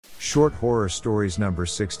Short horror stories number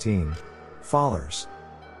 16. Fallers.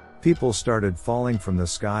 People started falling from the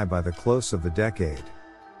sky by the close of the decade.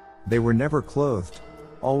 They were never clothed,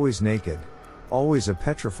 always naked, always a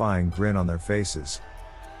petrifying grin on their faces.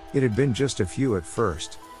 It had been just a few at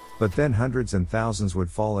first, but then hundreds and thousands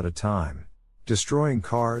would fall at a time, destroying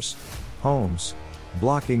cars, homes,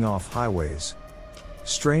 blocking off highways.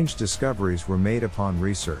 Strange discoveries were made upon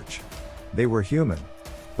research. They were human,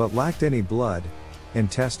 but lacked any blood,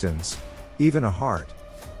 intestines, even a heart.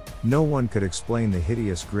 No one could explain the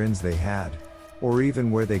hideous grins they had, or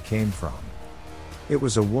even where they came from. It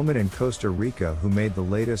was a woman in Costa Rica who made the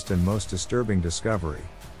latest and most disturbing discovery.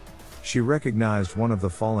 She recognized one of the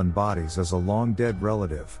fallen bodies as a long-dead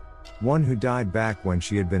relative, one who died back when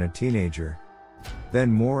she had been a teenager. Then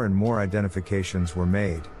more and more identifications were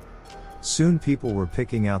made. Soon people were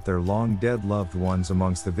picking out their long-dead loved ones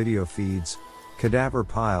amongst the video feeds, cadaver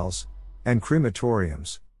piles, and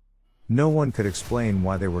crematoriums. No one could explain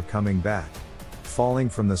why they were coming back, falling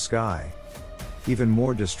from the sky. Even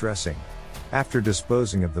more distressing, after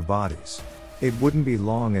disposing of the bodies, it wouldn't be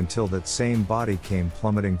long until that same body came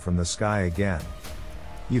plummeting from the sky again.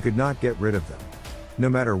 You could not get rid of them, no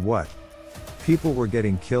matter what. People were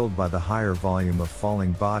getting killed by the higher volume of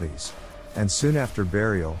falling bodies, and soon after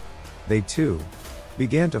burial, they too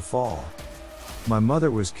began to fall. My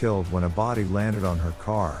mother was killed when a body landed on her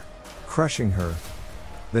car, crushing her.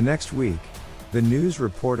 The next week, the news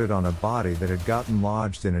reported on a body that had gotten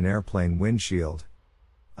lodged in an airplane windshield.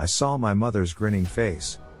 I saw my mother's grinning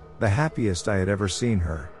face, the happiest I had ever seen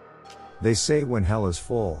her. They say when hell is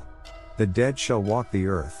full, the dead shall walk the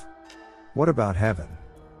earth. What about heaven?